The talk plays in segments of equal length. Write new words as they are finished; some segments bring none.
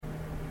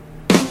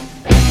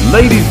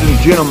Ladies and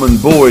gentlemen,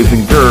 boys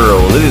and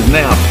girls, it is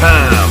now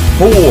time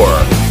for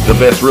the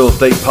best real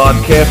estate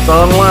podcast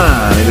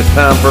online. It is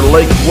time for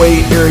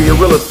Lakeway Area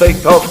Real Estate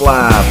Talk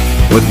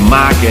Live with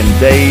Mike and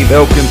Dave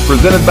Elkins,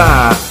 presented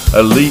by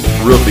Elite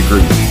Realty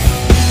Group.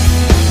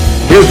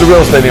 Here's the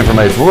real estate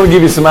information. We're going to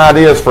give you some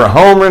ideas for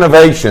home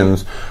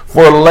renovations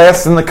for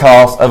less than the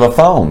cost of a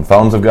phone.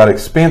 Phones have got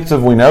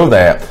expensive, we know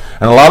that.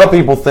 And a lot of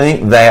people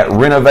think that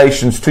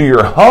renovations to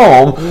your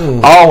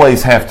home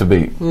always have to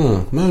be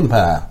moon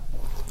pie.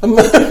 Moon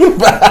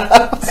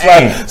pie.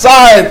 Sorry.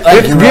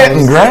 It's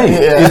getting great.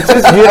 Yeah. It's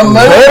just getting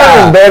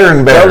better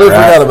and better. Totally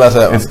forgot about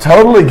that one. It's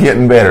totally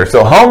getting better.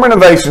 So home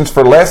renovations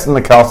for less than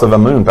the cost of a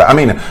moon pie. I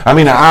mean an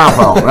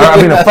iPhone.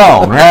 A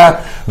phone,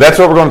 right? That's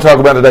what we're going to talk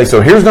about today.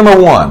 So here's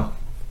number one.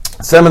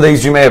 Some of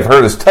these you may have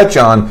heard us touch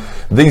on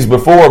these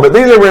before, but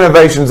these are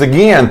renovations,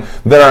 again,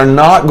 that are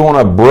not going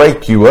to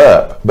break you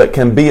up, but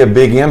can be a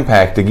big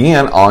impact,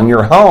 again, on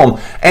your home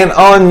and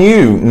on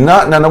you.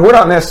 Now, we're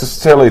not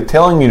necessarily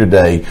telling you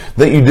today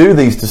that you do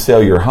these to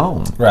sell your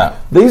home. Right.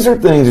 These are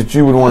things that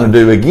you would want to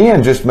do,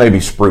 again, just maybe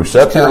spruce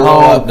up your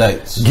home,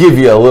 updates. Give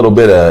you a little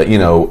bit of,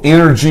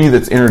 energy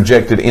that's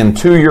interjected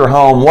into your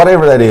home,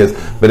 whatever that is.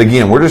 But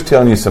again, we're just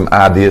telling you some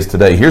ideas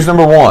today. Here's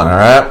number one, all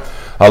right?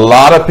 A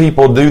lot of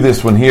people do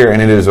this one here, and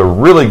it is a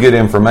really good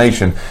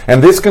information.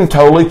 And this can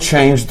totally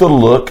change the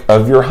look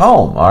of your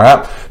home, all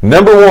right?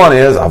 Number one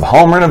is, of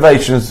home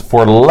renovations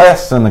for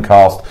less than the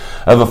cost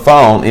of a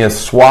phone, is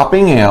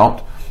swapping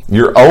out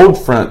your old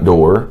front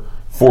door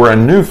for a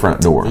new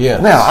front door.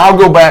 Yes. Now, I'll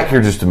go back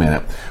here just a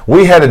minute.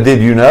 We had a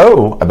did you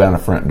know about a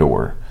front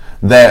door?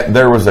 That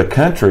there was a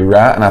country,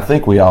 right? And I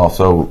think we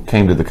also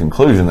came to the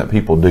conclusion that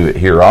people do it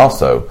here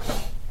also.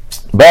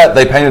 But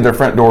they painted their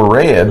front door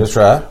red. That's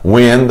right.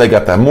 When they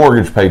got that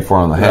mortgage paid for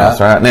on the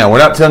house, right? Now, we're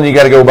not telling you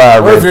got to go buy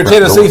a red. Or if you're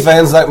Tennessee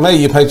fans like me,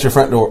 you paint your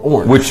front door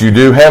orange. Which you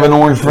do have an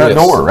orange front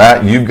door,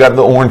 right? You've got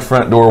the orange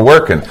front door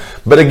working.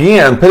 But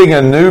again, putting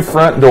a new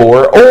front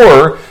door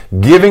or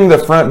giving the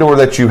front door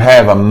that you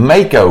have a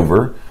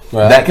makeover,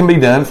 that can be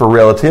done for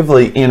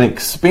relatively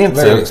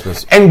inexpensive. Very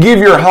expensive. And give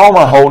your home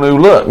a whole new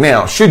look.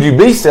 Now, should you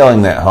be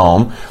selling that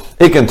home,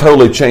 it can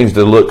totally change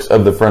the looks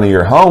of the front of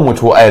your home,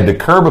 which will add to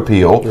curb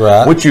appeal,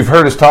 which you've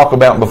heard us talk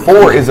about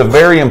before is a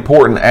very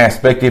important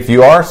aspect if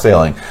you are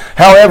selling.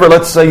 However,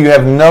 let's say you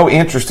have no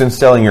interest in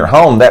selling your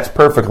home. That's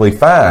perfectly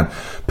fine.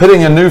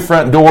 Putting a new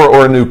front door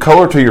or a new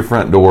color to your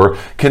front door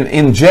can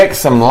inject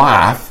some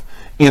life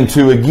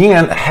into,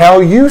 again,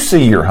 how you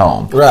see your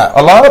home. Right.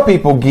 A lot of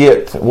people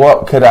get,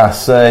 what could I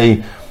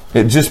say,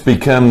 it just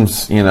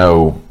becomes,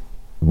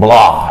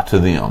 blah to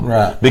them.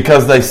 Right.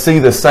 Because they see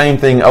the same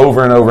thing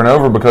over and over and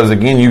over because,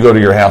 again, you go to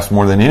your house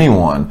more than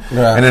anyone.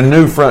 Right. And a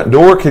new front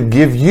door could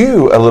give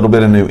you a little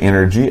bit of new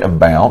energy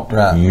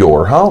about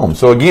your home.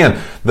 So, again,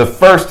 the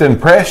first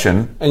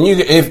impression. And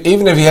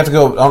even if you have to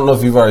go, I don't know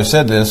if you've already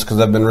said this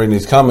because I've been reading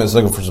these comments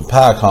looking for some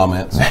pie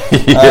comments.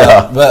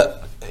 But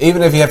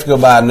even if you have to go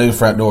buy a new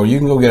front door, you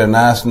can go get a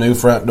nice new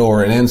front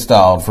door and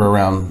installed for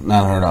around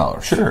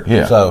 $900. Sure,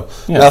 yeah. So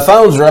now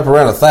phones are up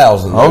around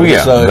 $1,000. Oh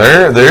yeah, so,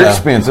 they're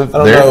expensive.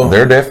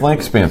 They're definitely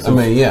expensive. I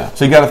mean, yeah.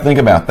 So you got to think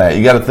about that.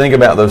 You got to think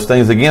about those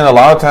things. Again, a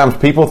lot of times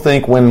people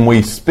think when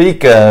we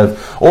speak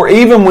of, or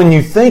even when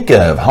you think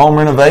of home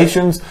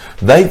renovations,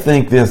 they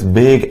think this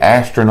big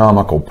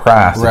astronomical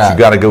price that you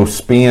got to go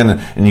spend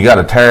and you got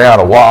to tear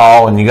out a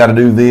wall and you got to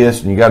do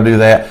this and you got to do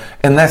that.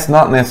 And that's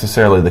not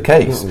necessarily the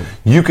case.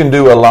 You can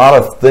do a lot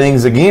of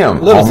things, again,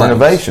 home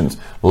renovations,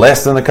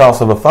 less than the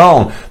cost of a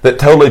phone, that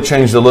totally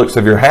change the looks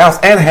of your house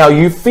and how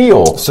you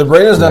feel.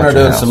 Sabrina's down there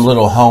doing some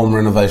little home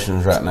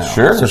renovations right now.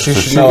 Sure. So she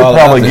could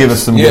probably give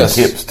us some good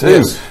tips,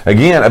 too,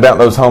 again, about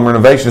those home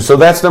renovations. So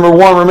that's number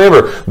one.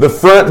 Remember, the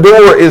front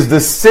door is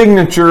the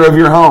signature of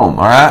your home,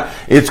 all right?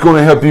 It's going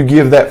to help you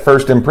give that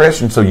first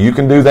impression so you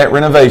can do that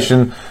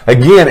renovation.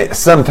 Again,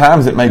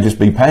 sometimes it may just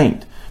be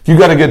paint. If you've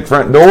got a good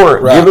front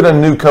door, give it a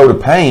new coat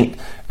of paint,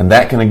 and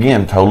that can,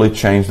 again, totally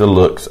change the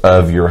looks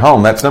of your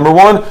home. That's number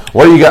one.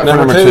 What do you got for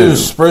number two?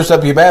 Spruce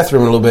up your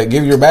bathroom a little bit.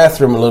 Give your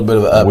bathroom a little bit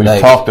of an update.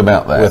 We've talked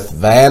about that. With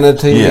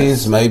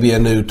vanities, maybe a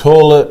new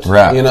toilet,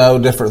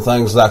 different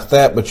things like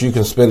that. But you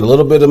can spend a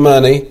little bit of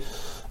money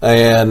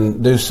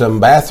and do some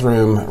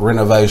bathroom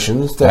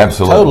renovations that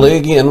totally,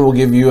 again, will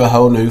give you a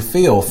whole new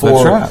feel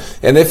for. That's right.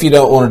 And if you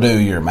don't want to do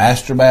your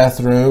master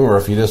bathroom, or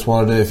if you just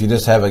want to do, if you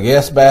just have a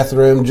guest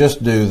bathroom,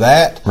 just do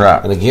that. Right.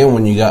 And again,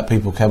 when you got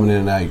people coming in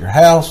and out of your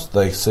house,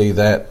 they see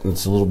that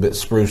it's a little bit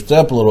spruced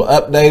up, a little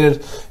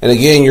updated. And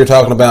again, you're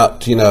talking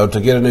about, to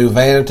get a new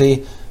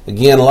vanity.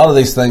 Again, a lot of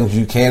these things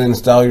you can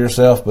install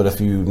yourself, but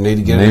if you need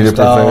to get it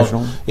installed,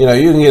 you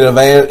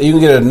can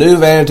get a new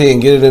vanity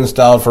and get it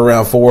installed for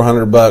around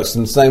 $400,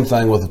 and same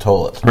thing with the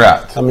toilet.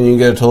 Right. I mean, you can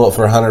get a toilet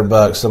for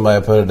 $100.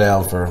 Somebody put it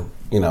down for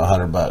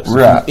 $100.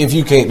 Right. If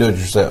you can't do it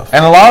yourself.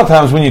 And a lot of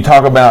times when you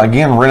talk about,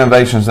 again,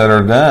 renovations that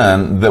are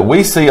done, that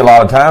we see a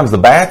lot of times the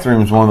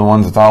bathroom's one of the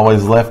ones that's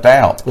always left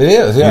out. It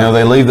is, yeah.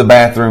 They leave the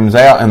bathrooms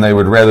out and they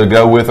would rather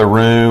go with a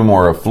room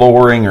or a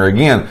flooring or,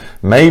 again,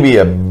 maybe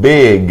a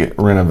big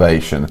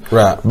renovation.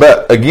 Right.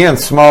 But again,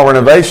 small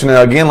renovation.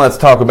 Now again, let's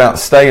talk about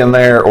staying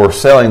there or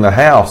selling the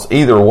house.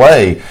 Either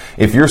way,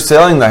 if you're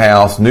selling the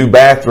house, new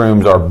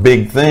bathrooms are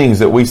big things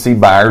that we see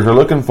buyers are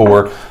looking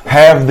for.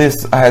 Has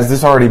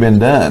this already been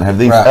done? Have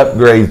these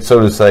upgrades, so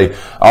to say,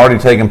 already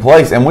taken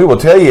place? And we will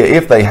tell you,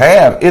 if they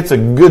have, it's a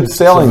good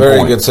selling point.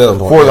 Very good selling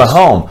point for the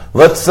home.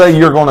 Let's say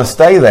you're going to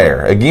stay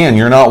there. Again,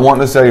 you're not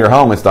wanting to sell your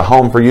home. It's the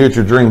home for you. It's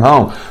your dream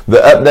home. The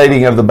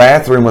updating of the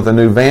bathroom with a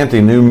new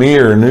vanity, new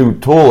mirror, new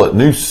toilet,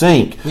 new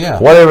sink,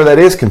 whatever that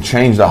is, can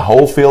change the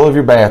whole feel of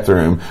your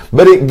bathroom.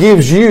 But it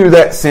gives you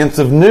that sense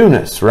of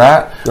newness,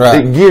 right?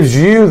 It gives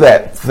you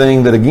that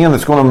thing that, again,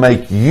 that's going to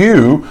make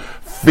you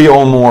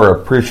feel more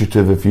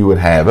appreciative, if you would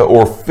have it,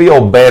 or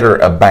feel better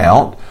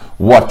about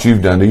what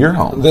you've done to your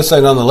home. This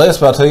ain't on the list,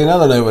 but I'll tell you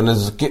another new one.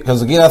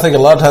 Because, again, I think a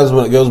lot of times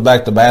when it goes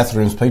back to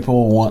bathrooms,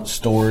 people want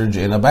storage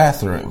in a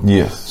bathroom.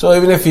 Yes. So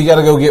even if you got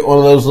to go get one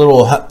of those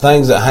little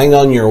things that hang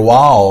on your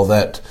wall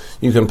that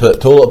you can put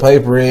toilet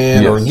paper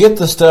in, or get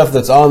the stuff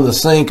that's on the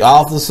sink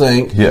off the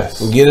sink,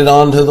 and get it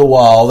onto the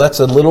wall, that's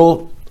a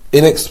little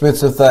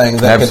inexpensive thing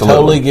that can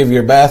totally give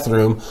your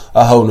bathroom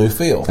a whole new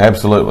feel.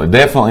 Absolutely.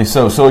 Definitely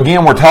so. So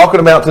again, we're talking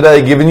about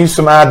today, giving you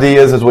some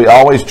ideas, as we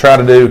always try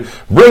to do,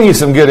 bring you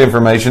some good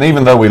information,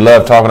 even though we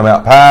love talking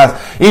about pies.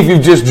 If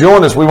you've just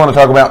joined us, we want to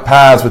talk about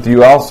pies with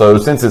you also,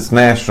 since it's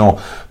National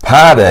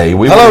Pie Day.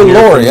 Hello,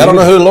 Lori. I don't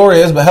know who Lori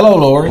is, but hello,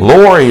 Lori.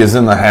 Lori is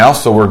in the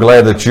house, so we're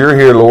glad that you're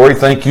here, Lori.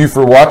 Thank you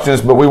for watching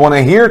us. But we want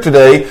to hear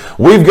today,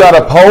 we've got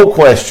a poll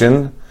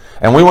question,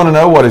 and we want to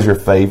know, what is your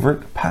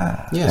favorite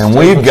pie? Yes, and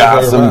we've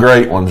got some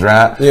great ones,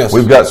 right? Yes.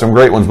 We've got some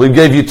great ones. We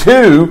gave you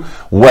 2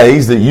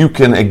 ways that you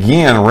can,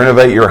 again,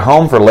 renovate your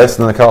home for less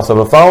than the cost of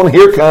a phone.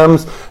 Here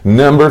comes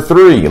number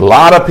 3. A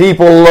lot of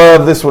people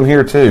love this one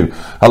here, too.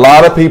 A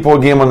lot of people,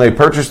 again, when they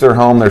purchase their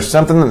home, there's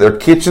something that their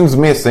kitchen's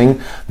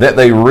missing that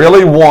they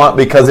really want,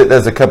 because it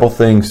does a couple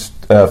things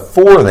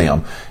for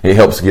them. It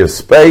helps give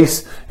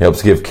space,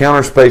 helps give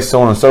counter space,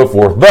 so on and so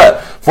forth. But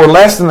for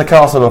less than the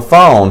cost of a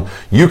phone,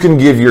 you can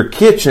give your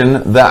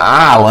kitchen the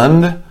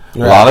island. A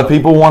lot of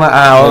people want an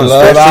island,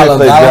 especially if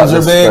they've got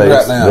the space. Islands are big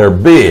right now. They're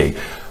big.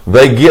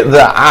 They get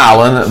the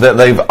island that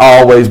they've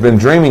always been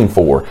dreaming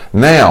for.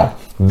 Now,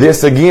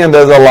 this again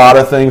does a lot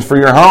of things for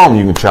your home.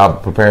 You can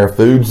prepare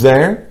foods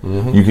there.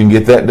 You can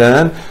get that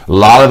done. A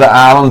lot of the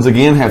islands,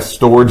 again, have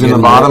storage in the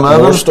bottom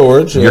of them.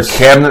 Storage, Your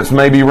cabinets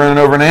may be running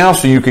over now,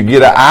 so you could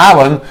get an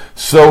island.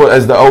 So,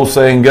 as the old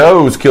saying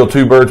goes, kill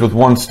 2 birds with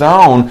 1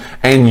 stone,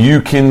 and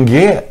you can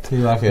get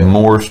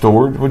more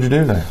storage. What'd you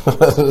do there?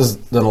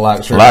 Didn't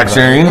like sharing. Like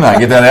sharing anything.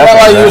 Get that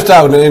out there. You was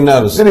talking, didn't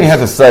notice. Didn't even have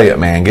to say it,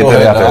 man. Get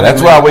that out there.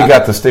 That's why we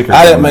got the stickers.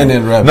 I didn't mean to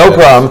interrupt. No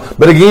problem.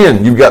 But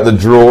again, you've got the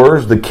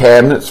drawers, the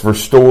cabinets for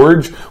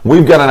storage.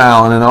 We've got an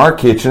island in our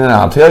kitchen, and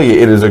I'll tell you,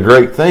 it is a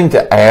great thing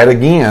to add,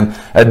 again,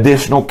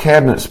 additional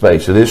cabinet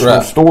space,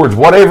 additional storage,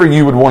 whatever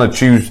you would want to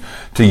choose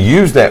to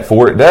use that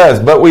for, it does.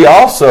 But we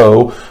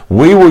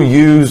will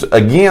use,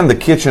 again, the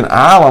kitchen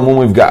island when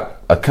we've got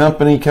a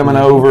company coming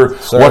over,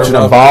 watching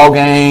a ball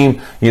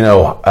game,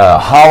 a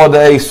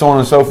holiday, so on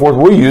and so forth.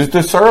 We use it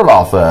to serve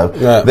off of.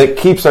 That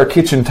keeps our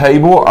kitchen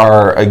table,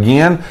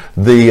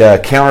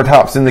 the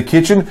countertops in the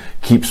kitchen,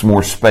 keeps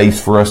more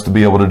space for us to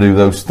be able to do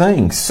those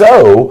things.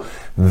 So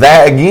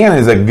that, again,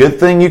 is a good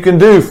thing you can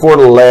do for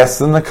less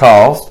than the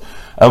cost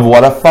of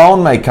what a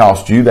phone may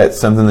cost you. That's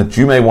something that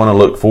you may want to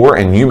look for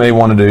and you may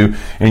want to do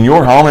in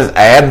your home, is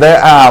add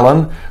that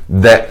island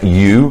that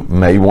you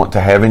may want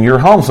to have in your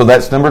home. So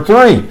that's number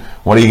 3.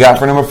 What do you got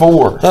for number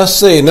 4? Let's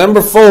see.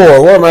 Number 4.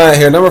 Where am I at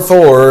here? Number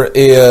 4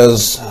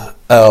 is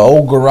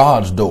old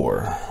garage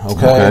door.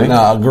 Okay.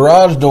 Now,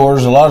 garage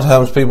doors, a lot of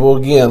times people,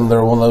 again,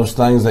 they're one of those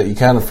things that you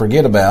kind of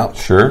forget about.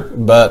 Sure.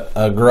 But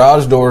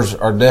garage doors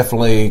are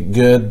definitely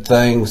good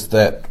things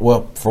that,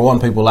 well, for one,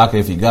 people like it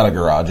if you got a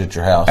garage at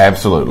your house.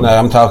 Absolutely. Now,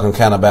 I'm talking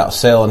kind of about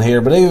selling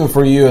here, but even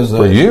for you as the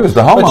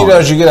homeowner. But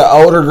as you get an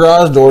older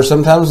garage door,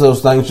 sometimes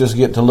those things just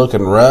get to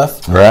looking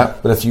rough. Right.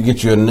 But if you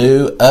get you a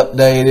new,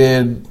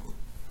 updated,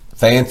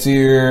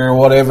 fancier,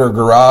 whatever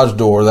garage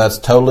door, that's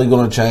totally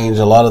going to change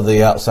a lot of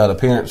the outside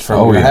appearance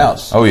from your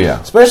house. Oh,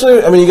 yeah. Especially,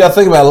 you got to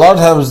think about it, a lot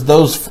of times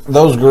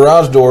those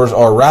garage doors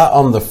are right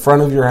on the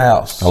front of your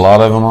house. A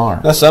lot of them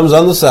are. Now, some's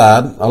on the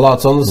side, a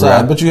lot's on the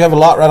side, but you have a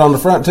lot right on the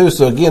front, too.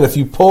 So, again, if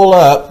you pull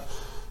up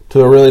to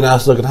a really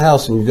nice looking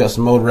house and you've got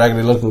some old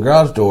raggedy looking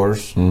garage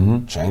doors,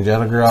 change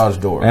out a garage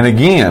door. And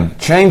again,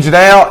 change it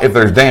out if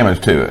there's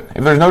damage to it.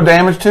 If there's no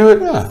damage to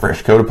it,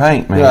 fresh coat of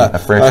paint, man. A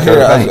fresh coat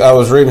of paint. I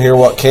was reading here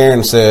what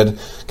Karen said.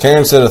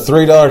 Karen said a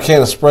 $3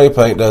 can of spray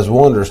paint does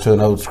wonders to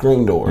an old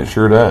screen door. It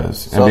sure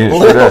does. So it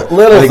sure does.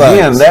 And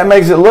again, that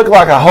makes it look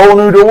like a whole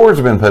new door's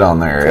been put on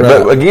there. Right.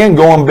 But again,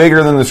 going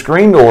bigger than the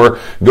screen door,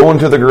 going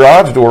to the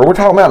garage door, we're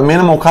talking about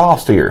minimal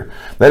cost here.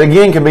 That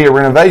again can be a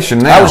renovation.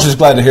 Now, I was just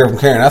glad to hear from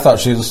Karen. I thought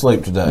she was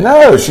asleep today.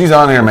 No, she's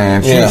on here,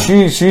 man.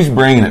 She's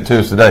bringing it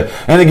to us today.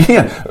 And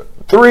again,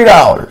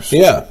 $3.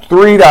 Yeah.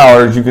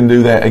 $3 you can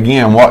do that.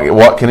 Again,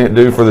 what can it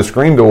do for the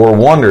screen door?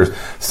 Wonders.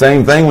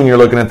 Same thing when you're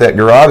looking at that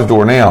garage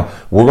door. Now,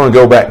 we're going to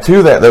go back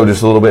to that, though,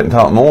 just a little bit and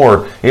talk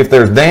more. If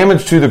there's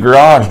damage to the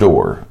garage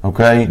door,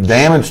 okay,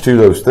 damage to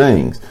those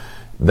things,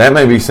 that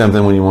may be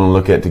something when you want to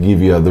look at to give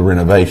you the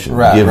renovation.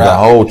 Right, the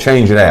whole,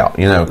 change it out,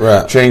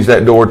 change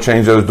that door,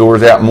 change those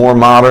doors out, more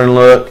modern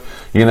look.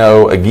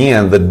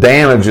 Again, the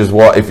damage is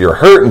what, if you're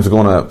hurting,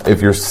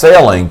 if you're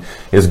selling,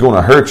 is going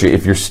to hurt you.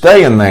 If you're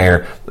staying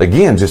there,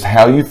 again, just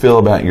how you feel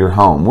about your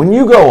home. When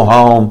you go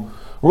home,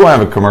 we're going to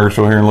have a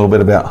commercial here in a little bit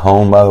about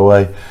home, by the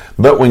way.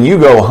 But when you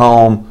go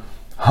home,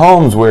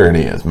 home's where it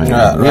is, man.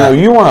 Right.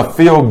 You want to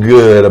feel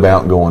good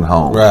about going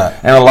home. Right.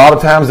 And a lot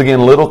of times,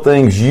 again, little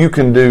things you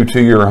can do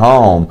to your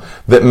home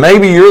that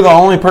maybe you're the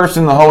only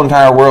person in the whole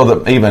entire world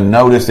that even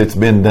noticed it's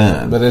been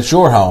done. But it's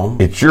your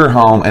home. It's your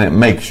home, and it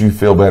makes you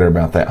feel better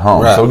about that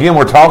home. Right. So, again,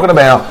 we're talking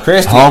about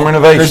home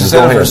renovations. Christy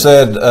Jennifer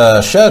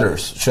said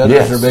shutters. Shutters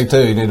Yes. are big,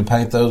 too. You need to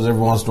paint those every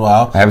once in a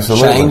while.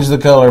 Absolutely. Change the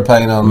color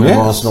paint on them every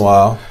once in a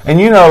while.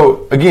 And,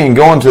 again,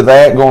 going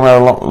right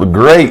along,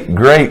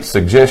 great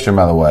suggestion,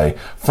 by the way.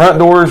 Front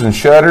doors and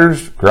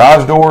shutters,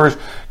 garage doors,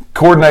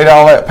 coordinate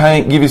all that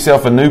paint, give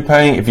yourself a new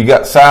paint. If you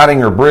got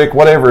siding or brick,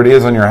 whatever it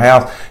is on your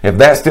house, if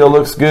that still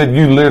looks good,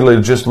 you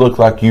literally just look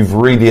like you've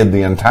redid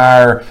the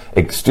entire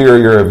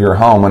exterior of your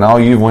home, and all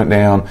you went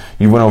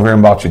over here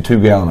and bought you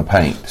 2 gallons of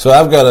paint. So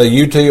I've got a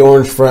UT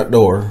orange front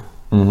door.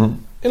 Mm-hmm.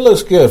 It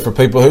looks good for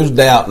people who's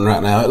doubting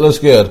right now. It looks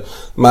good.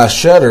 My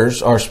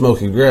shutters are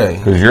smoky gray.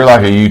 Because you're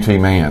like a UT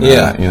man.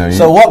 Yeah. Right?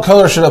 So what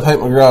color should I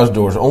paint my garage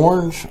doors?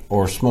 Orange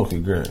or smoky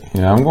gray?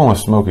 I'm going with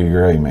smoky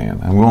gray, man.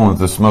 I'm going with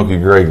the smoky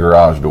gray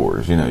garage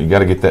doors. You got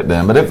to get that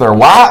done. But if they're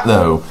white,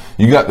 though,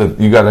 you got it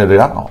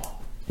all.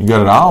 You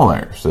got it all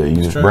there. So you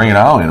just bring it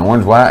all in,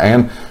 orange, white,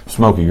 and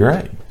smoky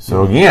gray.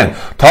 So again,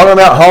 talking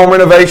about home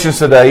renovations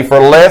today for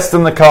less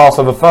than the cost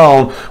of a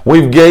phone.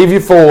 We've gave you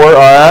 4. All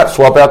right,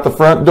 swap out the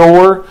front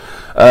door.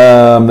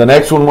 The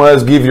next one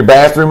was give your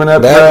bathroom an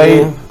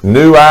upgrade,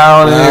 new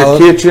island in your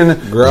kitchen,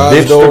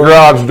 ditch the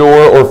garage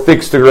door, or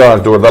fix the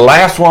garage door. The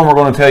last one we're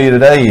going to tell you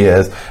today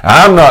is,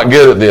 I'm not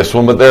good at this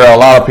one, but there are a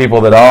lot of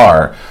people that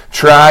are.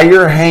 Try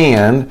your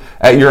hand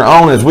at your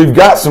own. As we've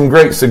got some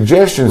great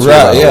suggestions here,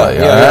 by the way.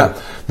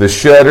 Yeah. The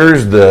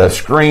shutters, the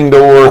screen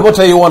door. I'm going to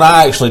tell you what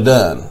I actually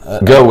done.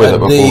 Go with it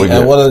before we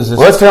go. What is this?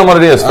 Let's tell them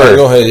what it is first.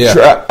 Go ahead,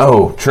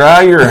 yeah.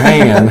 Try your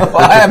hand.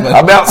 What happened? I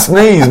about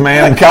sneezed,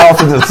 man, and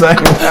coughed at the same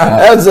time.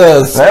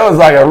 That was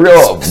like a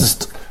real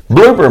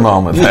blooper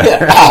moment there.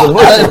 Yeah.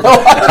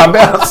 I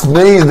about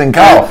sneezed and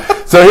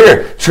coughed. So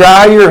here,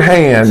 try your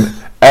hand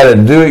at a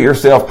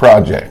do-it-yourself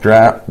project,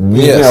 right?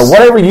 Yes.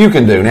 Whatever you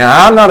can do.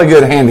 Now, I'm not a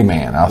good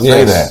handyman. I'll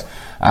say that.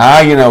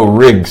 I,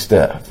 rig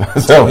stuff.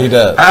 So he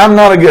does. I'm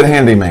not a good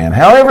handyman.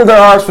 However,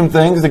 there are some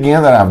things,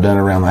 again, that I've done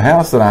around the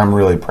house that I'm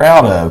really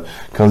proud of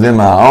because in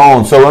my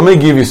own. So let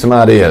me give you some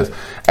ideas.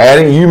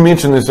 You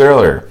mentioned this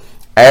earlier,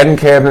 adding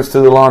cabinets to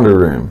the laundry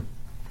room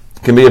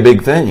can be a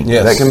big thing.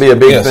 Yes. That can be a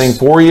big thing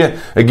for you.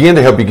 Again,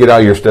 to help you get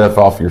all your stuff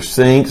off your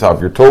sinks, off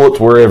your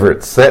toilets, wherever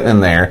it's sitting in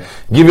there.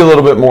 Give you a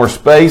little bit more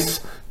space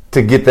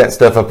to get that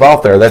stuff up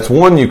off there. That's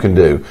one you can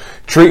do.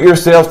 Treat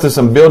yourself to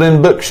some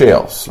built-in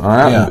bookshelves. All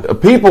right. Yeah.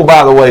 People,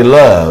 by the way, they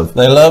love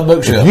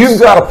bookshelves. If you've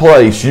got a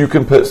place, you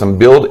can put some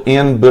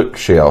built-in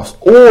bookshelves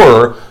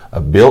or a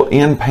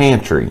built-in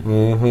pantry.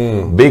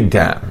 Mm-hmm. Big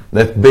time.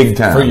 That's big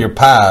time for your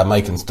pie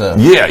making stuff.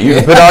 Yeah, you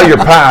can put all your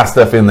pie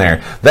stuff in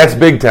there. That's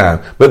big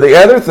time. But the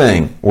other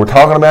thing we're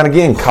talking about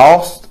again,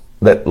 cost.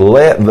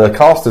 The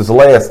cost is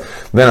less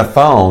than a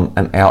phone,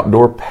 an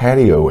outdoor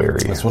patio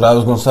area. That's what I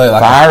was going to say.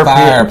 Like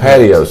fire pit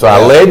patio. So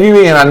I led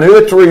you in. I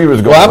knew that's where you was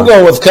going. Well, I'm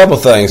going with a couple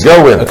things.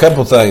 Go with it. A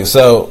couple things.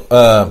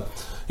 So,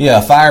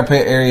 fire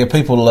pit area.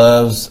 People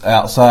loves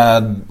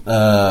outside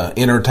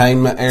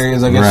entertainment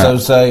areas, I guess so to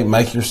say.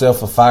 Make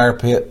yourself a fire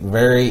pit.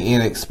 Very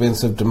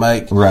inexpensive to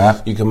make.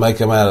 Right. You can make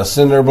them out of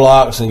cinder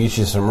blocks and get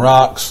you some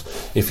rocks.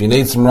 If you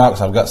need some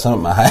rocks, I've got some at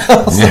my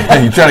house.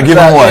 Yeah, you're trying to give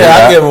them away.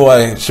 Yeah, I give them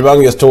away.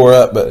 Shabong gets tore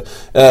up, but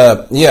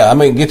get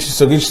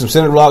you some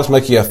cinder blocks.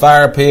 Make you a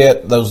fire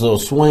pit. Those little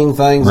swing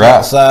things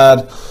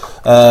outside.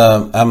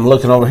 I'm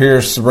looking over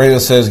here. Sabrina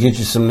says get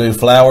you some new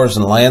flowers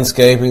and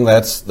landscaping.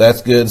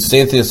 That's good.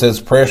 Cynthia says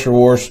pressure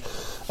wash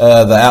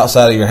the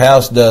outside of your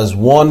house does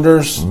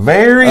wonders.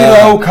 Very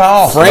low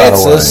cost.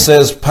 Francis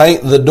says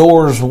paint the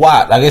doors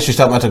white. I guess she's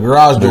talking about the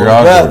garage doors.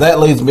 But that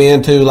leads me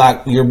into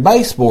like your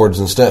baseboards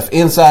and stuff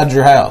inside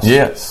your house.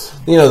 Yes.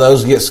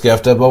 Those get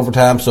scuffed up over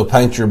time, so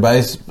paint your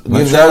base.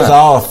 Give those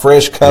all a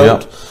fresh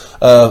coat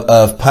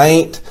of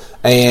paint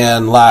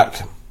and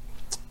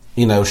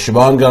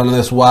Siobhan got on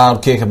this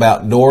wild kick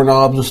about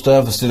doorknobs and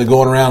stuff. Instead of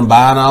going around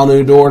buying all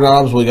new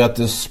doorknobs, we got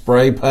this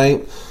spray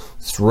paint.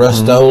 It's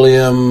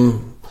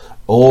Rust-Oleum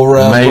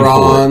Aura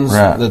bronze.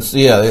 Right.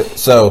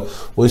 So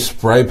we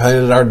spray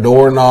painted our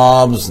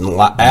doorknobs and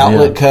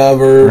outlet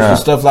covers and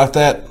stuff like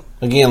that.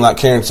 Again, like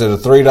Karen said, a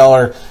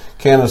 $3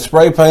 can of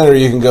spray paint, or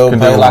you can go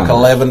pay like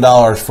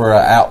 $11 for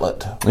an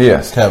outlet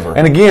cover.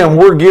 And again,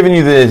 we're giving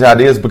you these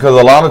ideas because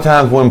a lot of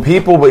times when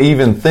people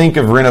even think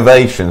of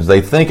renovations,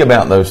 they think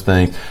about those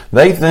things.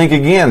 They think,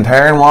 again,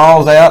 tearing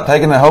walls out,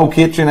 taking the whole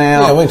kitchen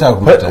out. Yeah, we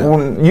talking about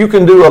that. You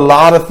can do a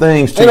lot of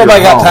things to your home.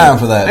 Ain't nobody got time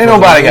for that. Ain't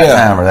nobody got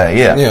time for that,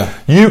 yeah.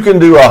 You can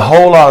do a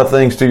whole lot of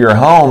things to your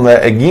home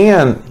that,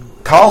 again,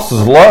 cost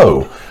is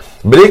low.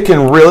 But it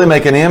can really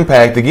make an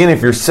impact. Again,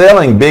 if you're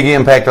selling, big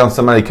impact on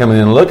somebody coming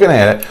in and looking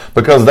at it,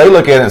 because they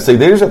look at it and see,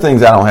 these are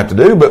things I don't have to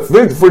do. But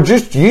for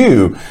just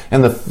you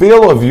and the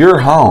feel of your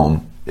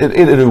home,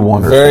 it'll do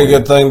wonders. Very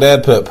good thing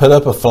Dad put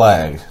up a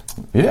flag.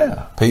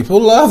 Yeah. People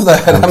love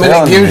that.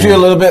 It gives you a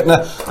little bit.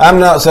 Now,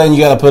 I'm not saying you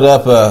got to put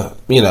up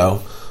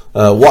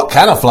what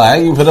kind of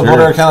flag. You can put up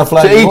whatever kind of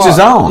flag to each his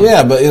own.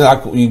 Yeah, but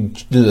you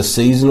do the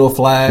seasonal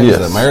flag,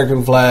 the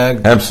American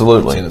flag.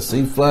 Absolutely.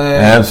 Tennessee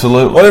flag.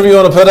 Absolutely. Whatever you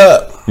want to put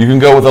up. You can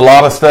go with a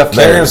lot of stuff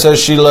there. Karen says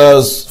she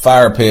loves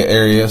fire pit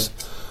areas.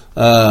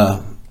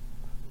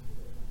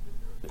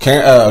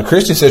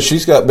 Christy says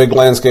she's got big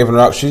landscaping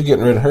rocks. She's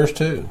getting rid of hers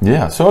too.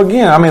 Yeah. So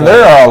again,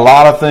 there are a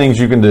lot of things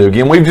you can do.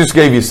 Again, we just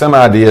gave you some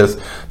ideas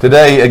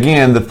today.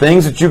 Again, the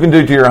things that you can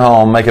do to your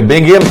home make a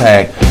big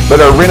impact,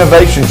 but are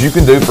renovations you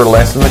can do for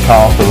less than the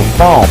cost of a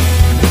phone.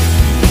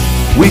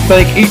 We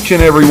thank each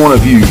and every one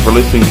of you for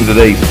listening to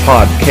today's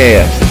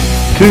podcast.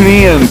 Tune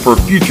in for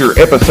future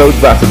episodes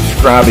by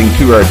subscribing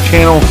to our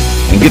channel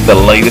and get the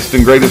latest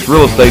and greatest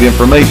real estate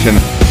information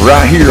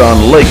right here on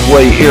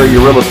Lakeway Area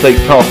Real Estate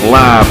Talk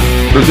Live,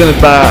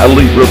 presented by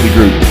Elite Realty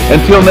Group.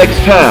 Until next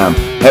time,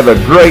 have a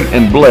great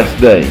and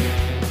blessed day.